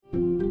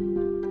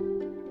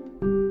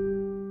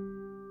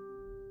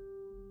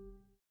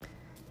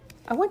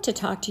I want to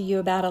talk to you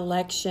about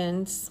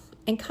elections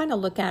and kind of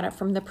look at it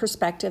from the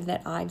perspective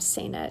that I've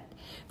seen it.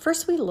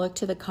 First, we look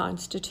to the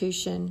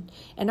Constitution,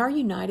 and our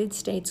United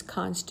States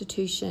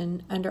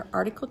Constitution under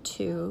Article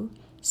 2,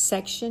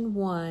 Section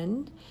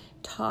 1,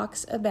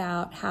 talks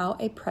about how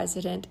a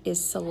president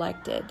is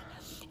selected.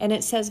 And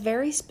it says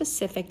very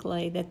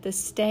specifically that the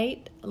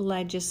state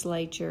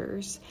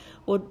legislatures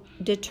will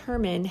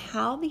determine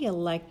how the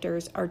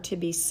electors are to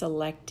be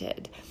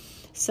selected.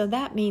 So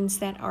that means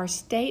that our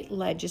state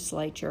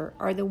legislature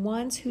are the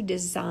ones who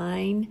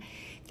design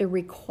the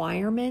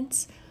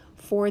requirements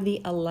for the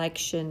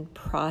election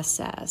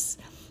process.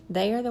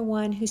 They are the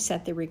one who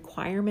set the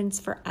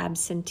requirements for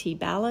absentee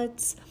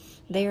ballots.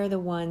 They are the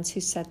ones who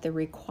set the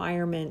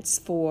requirements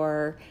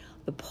for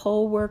the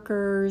poll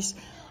workers,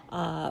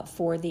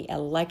 for the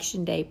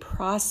election day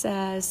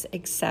process,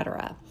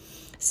 etc.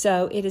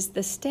 So it is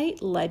the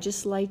state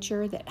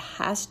legislature that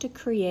has to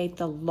create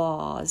the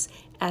laws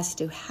as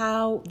to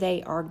how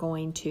they are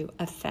going to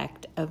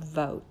affect a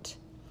vote.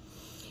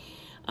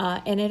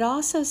 And it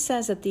also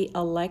says that the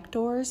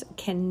electors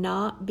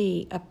cannot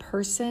be a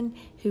person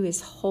who is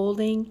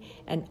holding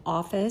an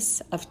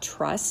office of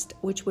trust,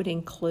 which would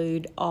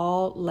include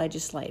all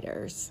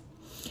legislators.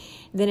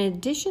 Then in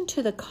addition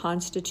to the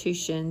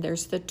Constitution,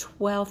 there's the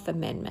 12th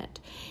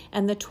Amendment.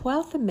 And the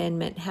 12th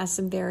Amendment has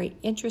some very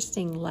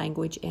interesting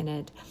language in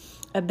it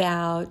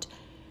about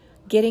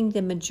getting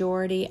the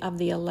majority of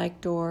the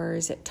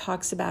electors. It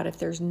talks about if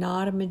there's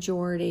not a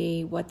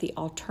majority, what the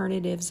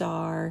alternatives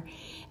are.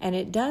 And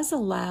it does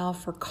allow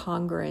for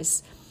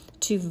Congress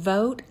to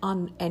vote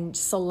on and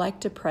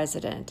select a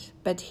president.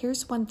 But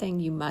here's one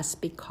thing you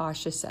must be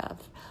cautious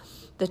of.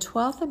 The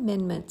 12th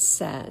Amendment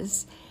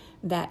says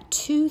that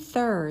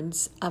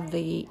 2/3 of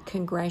the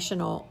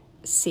congressional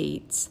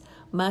seats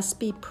must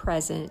be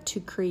present to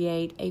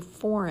create a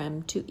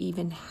forum to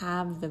even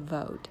have the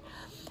vote.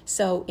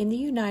 So in the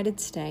United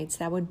States,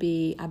 that would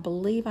be, I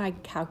believe I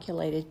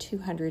calculated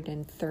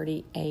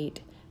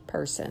 238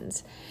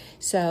 persons.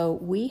 So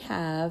we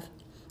have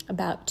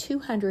about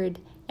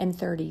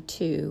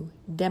 232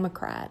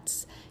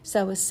 Democrats.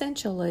 So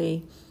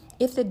essentially,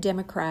 if the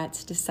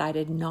Democrats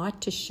decided not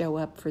to show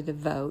up for the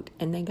vote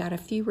and they got a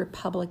few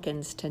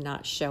Republicans to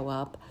not show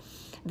up,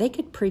 they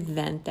could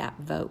prevent that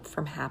vote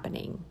from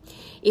happening.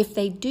 If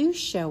they do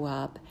show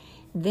up,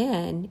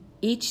 then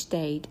each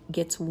state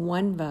gets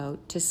one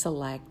vote to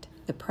select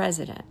the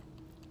president.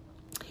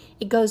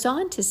 It goes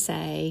on to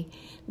say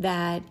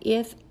that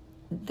if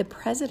the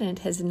president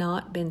has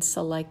not been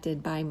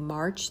selected by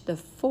March the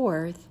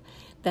 4th,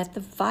 that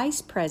the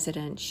vice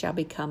president shall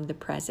become the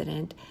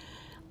president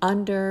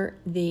under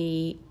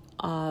the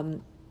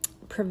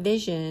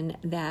provision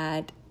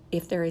that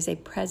if there is a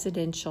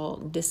presidential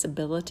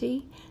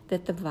disability,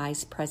 that the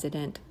vice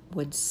president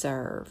would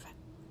serve.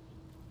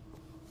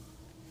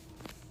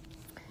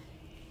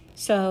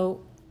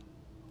 So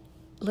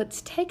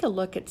let's take a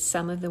look at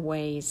some of the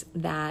ways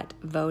that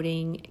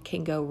voting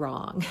can go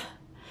wrong,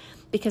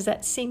 because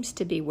that seems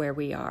to be where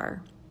we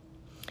are.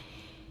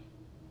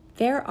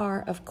 There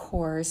are, of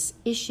course,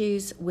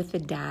 issues with the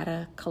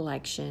data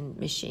collection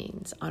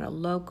machines on a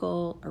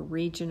local, a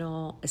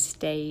regional, a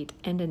state,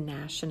 and a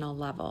national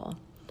level.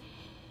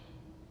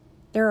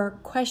 There are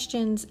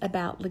questions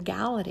about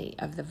legality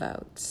of the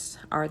votes.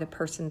 Are the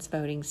persons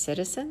voting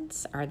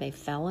citizens? Are they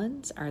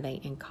felons? Are they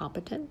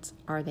incompetent?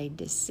 Are they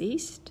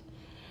deceased?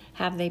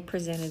 Have they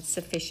presented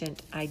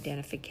sufficient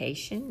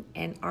identification?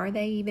 And are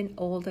they even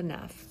old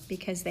enough?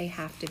 Because they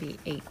have to be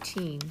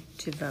 18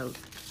 to vote.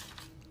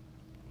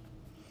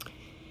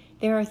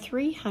 There are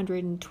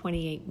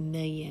 328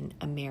 million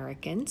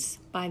Americans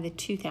by the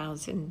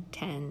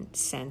 2010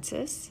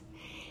 census,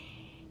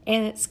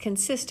 and it's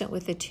consistent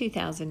with the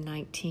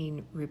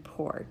 2019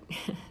 report.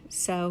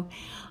 So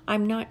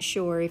I'm not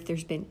sure if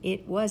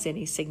it was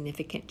any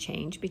significant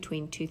change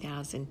between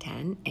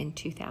 2010 and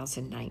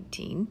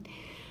 2019,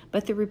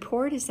 but the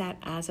report is that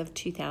as of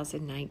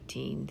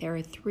 2019, there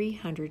are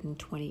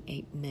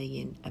 328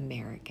 million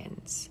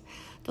Americans.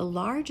 The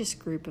largest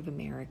group of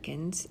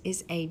Americans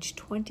is age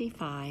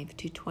 25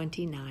 to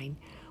 29,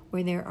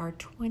 where there are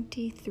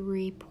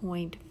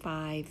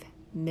 23.5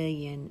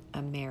 million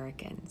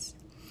Americans.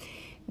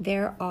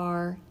 There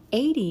are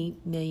 80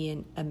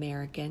 million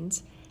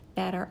Americans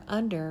that are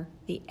under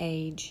the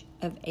age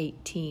of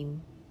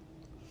 18.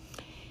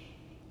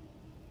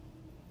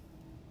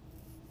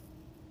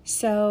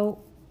 So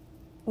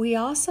we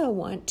also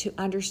want to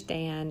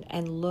understand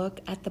and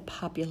look at the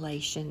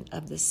population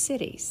of the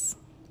cities.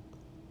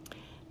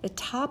 The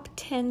top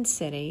 10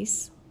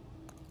 cities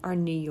are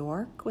New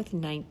York with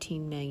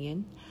 19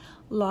 million,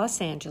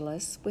 Los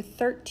Angeles with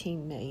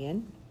 13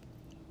 million,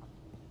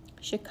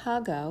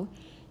 Chicago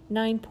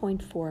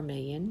 9.4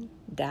 million,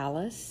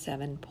 Dallas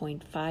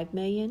 7.5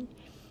 million,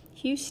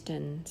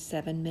 Houston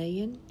 7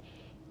 million,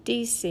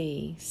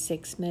 DC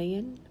 6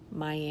 million,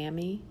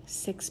 Miami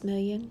 6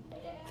 million,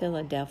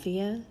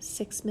 Philadelphia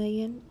 6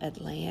 million,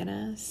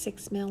 Atlanta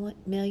 6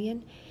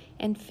 million,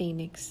 and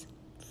Phoenix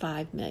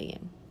 5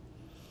 million.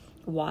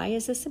 Why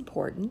is this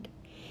important?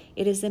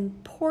 It is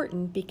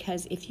important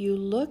because if you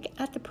look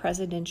at the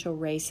presidential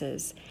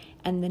races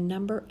and the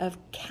number of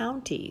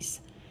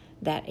counties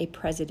that a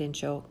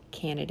presidential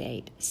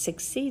candidate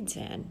succeeds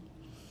in,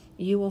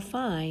 you will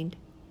find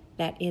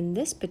that in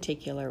this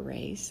particular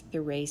race,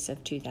 the race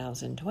of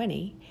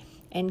 2020,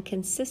 and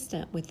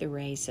consistent with the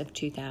race of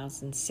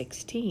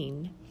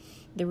 2016,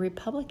 the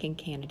Republican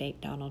candidate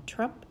Donald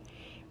Trump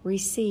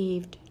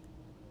received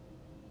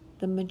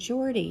the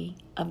majority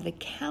of the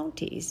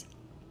counties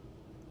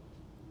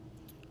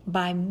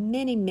by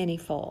many, many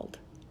fold.